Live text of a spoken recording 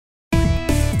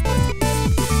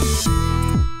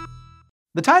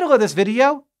The title of this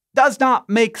video does not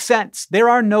make sense. There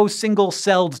are no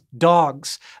single-celled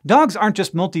dogs. Dogs aren't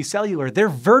just multicellular, they're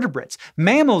vertebrates,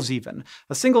 mammals even.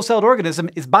 A single-celled organism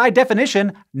is by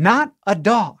definition not a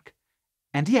dog.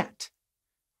 And yet,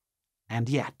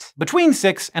 between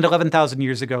 6 and 11,000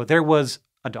 years ago, there was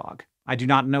a dog. I do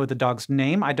not know the dog's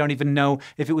name. I don't even know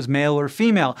if it was male or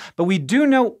female, but we do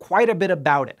know quite a bit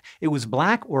about it. It was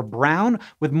black or brown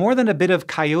with more than a bit of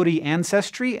coyote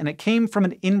ancestry, and it came from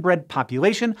an inbred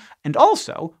population. And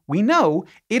also, we know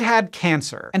it had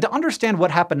cancer. And to understand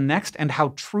what happened next and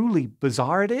how truly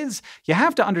bizarre it is, you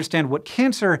have to understand what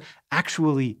cancer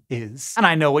actually is. And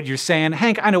I know what you're saying,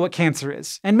 Hank, I know what cancer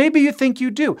is. And maybe you think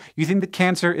you do. You think that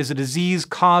cancer is a disease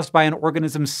caused by an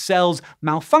organism's cells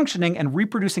malfunctioning and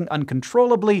reproducing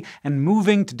uncontrollably and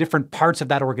moving to different parts of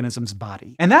that organism's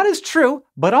body. And that is true,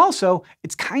 but also,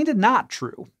 it's kinda not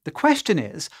true. The question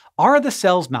is, are the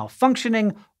cells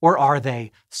malfunctioning or are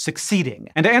they succeeding?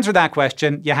 And to answer that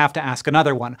question, you have to ask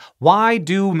another one. Why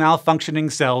do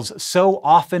malfunctioning cells so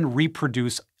often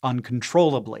reproduce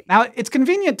uncontrollably? Now, it's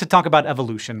convenient to talk about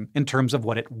evolution in terms of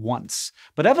what it wants.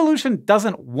 But evolution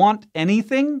doesn't want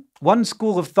anything. One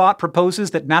school of thought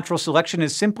proposes that natural selection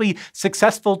is simply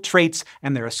successful traits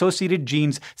and their associated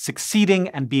genes succeeding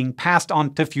and being passed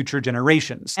on to future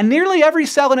generations. And nearly every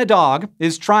cell in a dog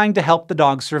is trying to help the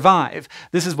dog survive.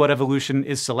 This is what evolution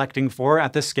is selecting for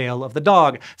at the scale of the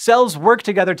dog. Cells work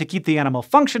together to keep the animal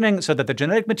functioning so that the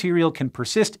genetic material can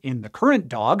persist in the current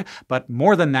dog, but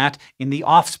more than that, in the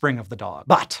offspring of the dog.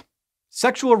 But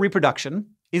sexual reproduction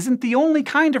isn't the only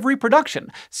kind of reproduction.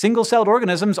 Single-celled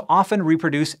organisms often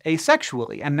reproduce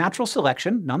asexually, and natural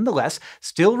selection, nonetheless,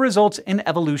 still results in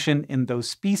evolution in those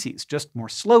species, just more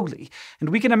slowly. And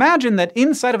we can imagine that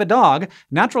inside of a dog,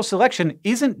 natural selection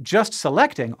isn't just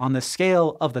selecting on the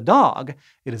scale of the dog,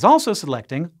 it is also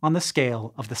selecting on the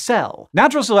scale of the cell.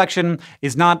 Natural selection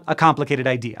is not a complicated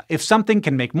idea. If something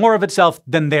can make more of itself,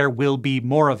 then there will be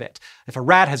more of it. If a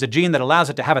rat has a gene that allows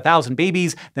it to have 1,000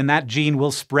 babies, then that gene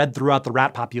will spread throughout the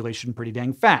rat population pretty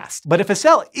dang fast. But if a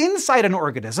cell inside an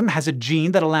organism has a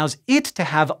gene that allows it to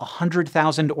have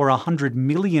 100,000 or 100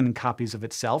 million copies of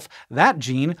itself, that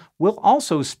gene will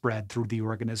also spread through the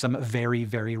organism very,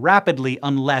 very rapidly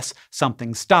unless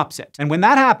something stops it. And when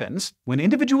that happens, when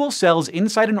individual cells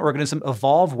inside an organism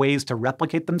evolve ways to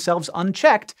replicate themselves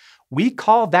unchecked, we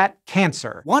call that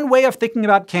cancer. One way of thinking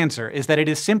about cancer is that it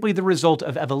is simply the result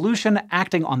of evolution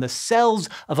acting on the cells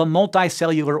of a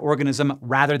multicellular organism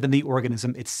rather than the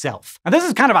organism itself. Now, this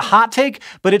is kind of a hot take,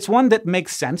 but it's one that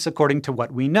makes sense according to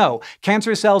what we know.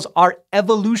 Cancer cells are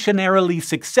evolutionarily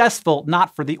successful,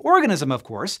 not for the organism, of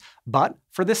course, but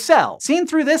for the cell. Seen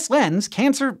through this lens,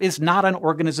 cancer is not an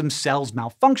organism's cells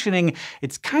malfunctioning,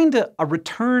 it's kinda a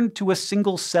return to a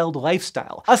single-celled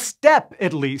lifestyle. A step,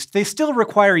 at least. They still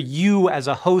require you as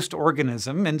a host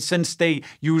organism, and since they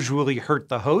usually hurt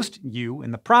the host, you,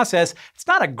 in the process, it's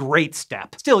not a great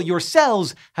step. Still, your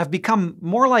cells have become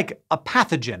more like a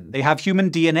pathogen. They have human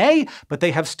DNA, but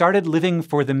they have started living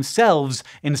for themselves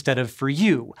instead of for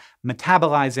you,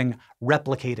 metabolizing,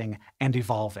 replicating, and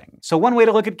evolving. So one way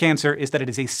to look at cancer is that it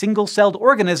is a single-celled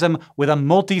organism with a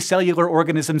multicellular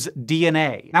organism's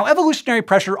DNA. Now, evolutionary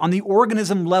pressure on the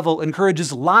organism level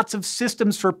encourages lots of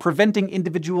systems for preventing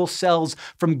individual cells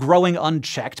from growing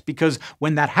unchecked, because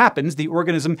when that happens, the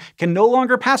organism can no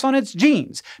longer pass on its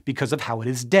genes because of how it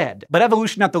is dead. But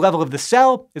evolution at the level of the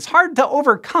cell is hard to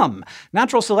overcome.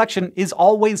 Natural selection is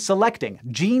always selecting.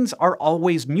 Genes are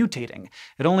always mutating.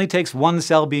 It only takes one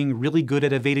cell being really good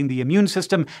at evading the immune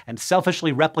system and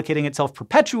selfishly replicating itself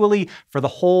perpetually for the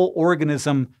whole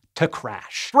organism to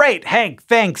crash. Great, Hank,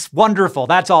 thanks, wonderful.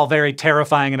 That's all very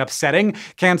terrifying and upsetting.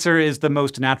 Cancer is the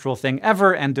most natural thing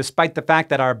ever, and despite the fact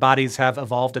that our bodies have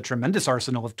evolved a tremendous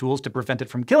arsenal of tools to prevent it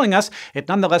from killing us, it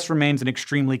nonetheless remains an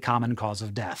extremely common cause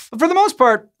of death. But for the most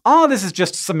part, all of this is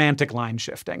just semantic line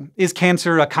shifting. Is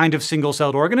cancer a kind of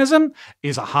single-celled organism?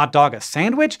 Is a hot dog a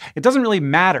sandwich? It doesn't really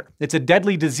matter. It's a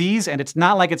deadly disease, and it's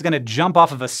not like it's gonna jump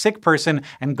off of a sick person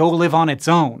and go live on its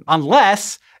own.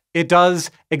 Unless it does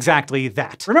exactly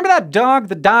that. Remember that dog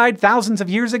that died thousands of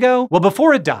years ago? Well,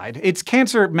 before it died, its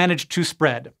cancer managed to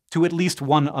spread to at least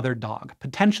one other dog,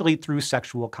 potentially through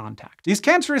sexual contact. These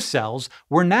cancerous cells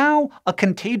were now a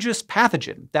contagious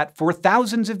pathogen that for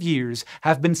thousands of years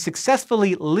have been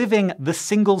successfully living the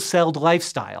single-celled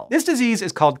lifestyle. This disease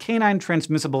is called canine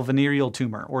transmissible venereal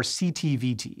tumor, or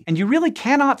CTVT, and you really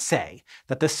cannot say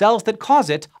that the cells that cause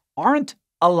it aren't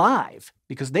alive,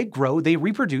 because they grow, they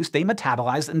reproduce, they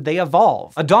metabolize, and they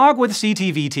evolve. A dog with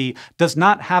CTVT does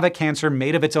not have a cancer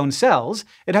made of its own cells.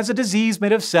 It has a disease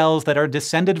made of cells that are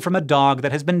descended from a dog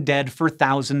that has been dead for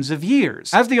thousands of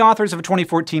years. As the authors of a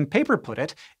 2014 paper put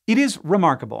it is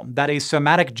remarkable that a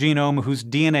somatic genome whose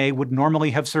DNA would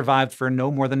normally have survived for no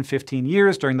more than 15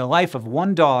 years during the life of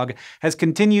one dog has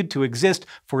continued to exist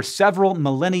for several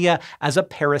millennia as a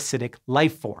parasitic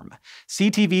life form.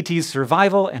 CTVT's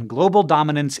survival and global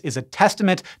dominance is a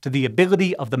testament to the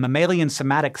ability of the mammalian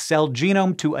somatic cell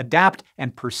genome to adapt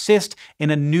and persist in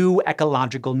a new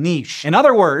ecological niche. In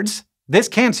other words, this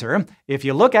cancer, if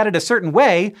you look at it a certain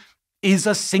way, is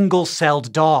a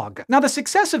single-celled dog. Now, the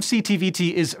success of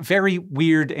CTVT is very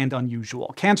weird and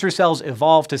unusual. Cancer cells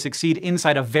evolve to succeed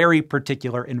inside a very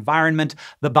particular environment,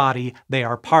 the body they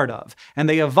are part of. And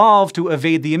they evolve to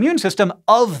evade the immune system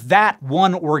of that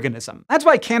one organism. That's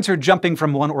why cancer jumping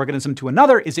from one organism to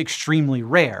another is extremely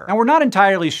rare. Now, we're not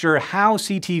entirely sure how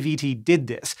CTVT did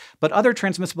this, but other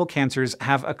transmissible cancers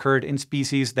have occurred in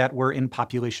species that were in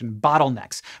population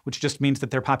bottlenecks, which just means that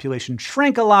their population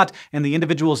shrank a lot and the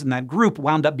individuals in that group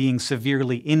wound up being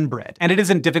severely inbred. And it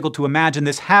isn't difficult to imagine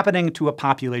this happening to a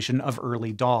population of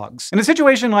early dogs. In a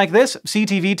situation like this,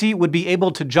 CTVT would be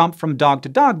able to jump from dog to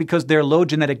dog because their low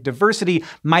genetic diversity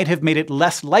might have made it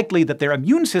less likely that their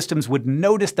immune systems would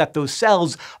notice that those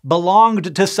cells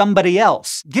belonged to somebody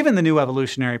else. Given the new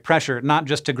evolutionary pressure not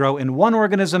just to grow in one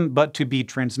organism, but to be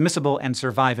transmissible and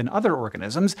survive in other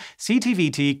organisms,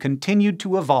 CTVT continued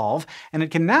to evolve, and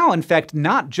it can now infect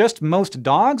not just most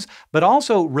dogs, but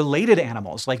also related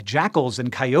animals like jackals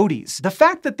and coyotes. The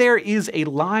fact that there is a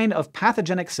line of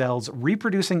pathogenic cells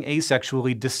reproducing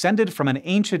asexually descended from an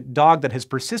ancient dog that has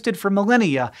persisted for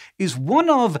millennia is one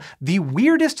of the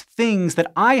weirdest things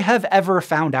that I have ever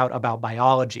found out about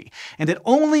biology. And it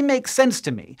only makes sense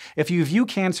to me if you view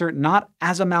cancer not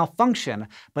as a malfunction,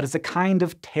 but as a kind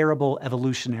of terrible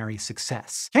evolutionary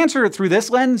success. Cancer, through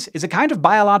this lens, is a kind of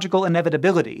biological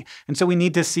inevitability, and so we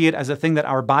need to see it as a thing that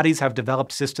our bodies have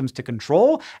developed systems to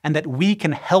control, and that we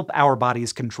can help our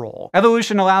bodies control.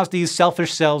 Evolution allows these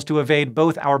selfish cells to evade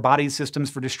both our body systems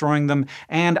for destroying them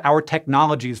and our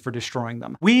technologies for destroying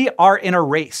them. We are in a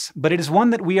race, but it is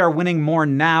one that we are winning more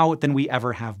now than we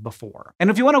ever have before. And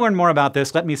if you want to learn more about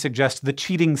this, let me suggest The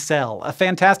Cheating Cell, a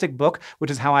fantastic book,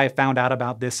 which is how I found out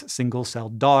about this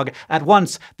single-celled dog, at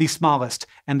once the smallest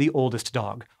and the oldest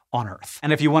dog on Earth.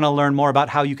 And if you want to learn more about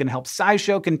how you can help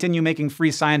SciShow continue making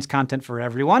free science content for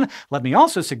everyone, let me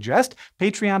also suggest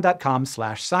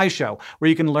patreon.com/SciShow, where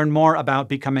you can learn more about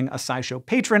becoming a SciShow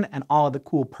patron and all of the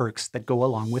cool perks that go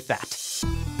along with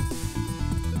that.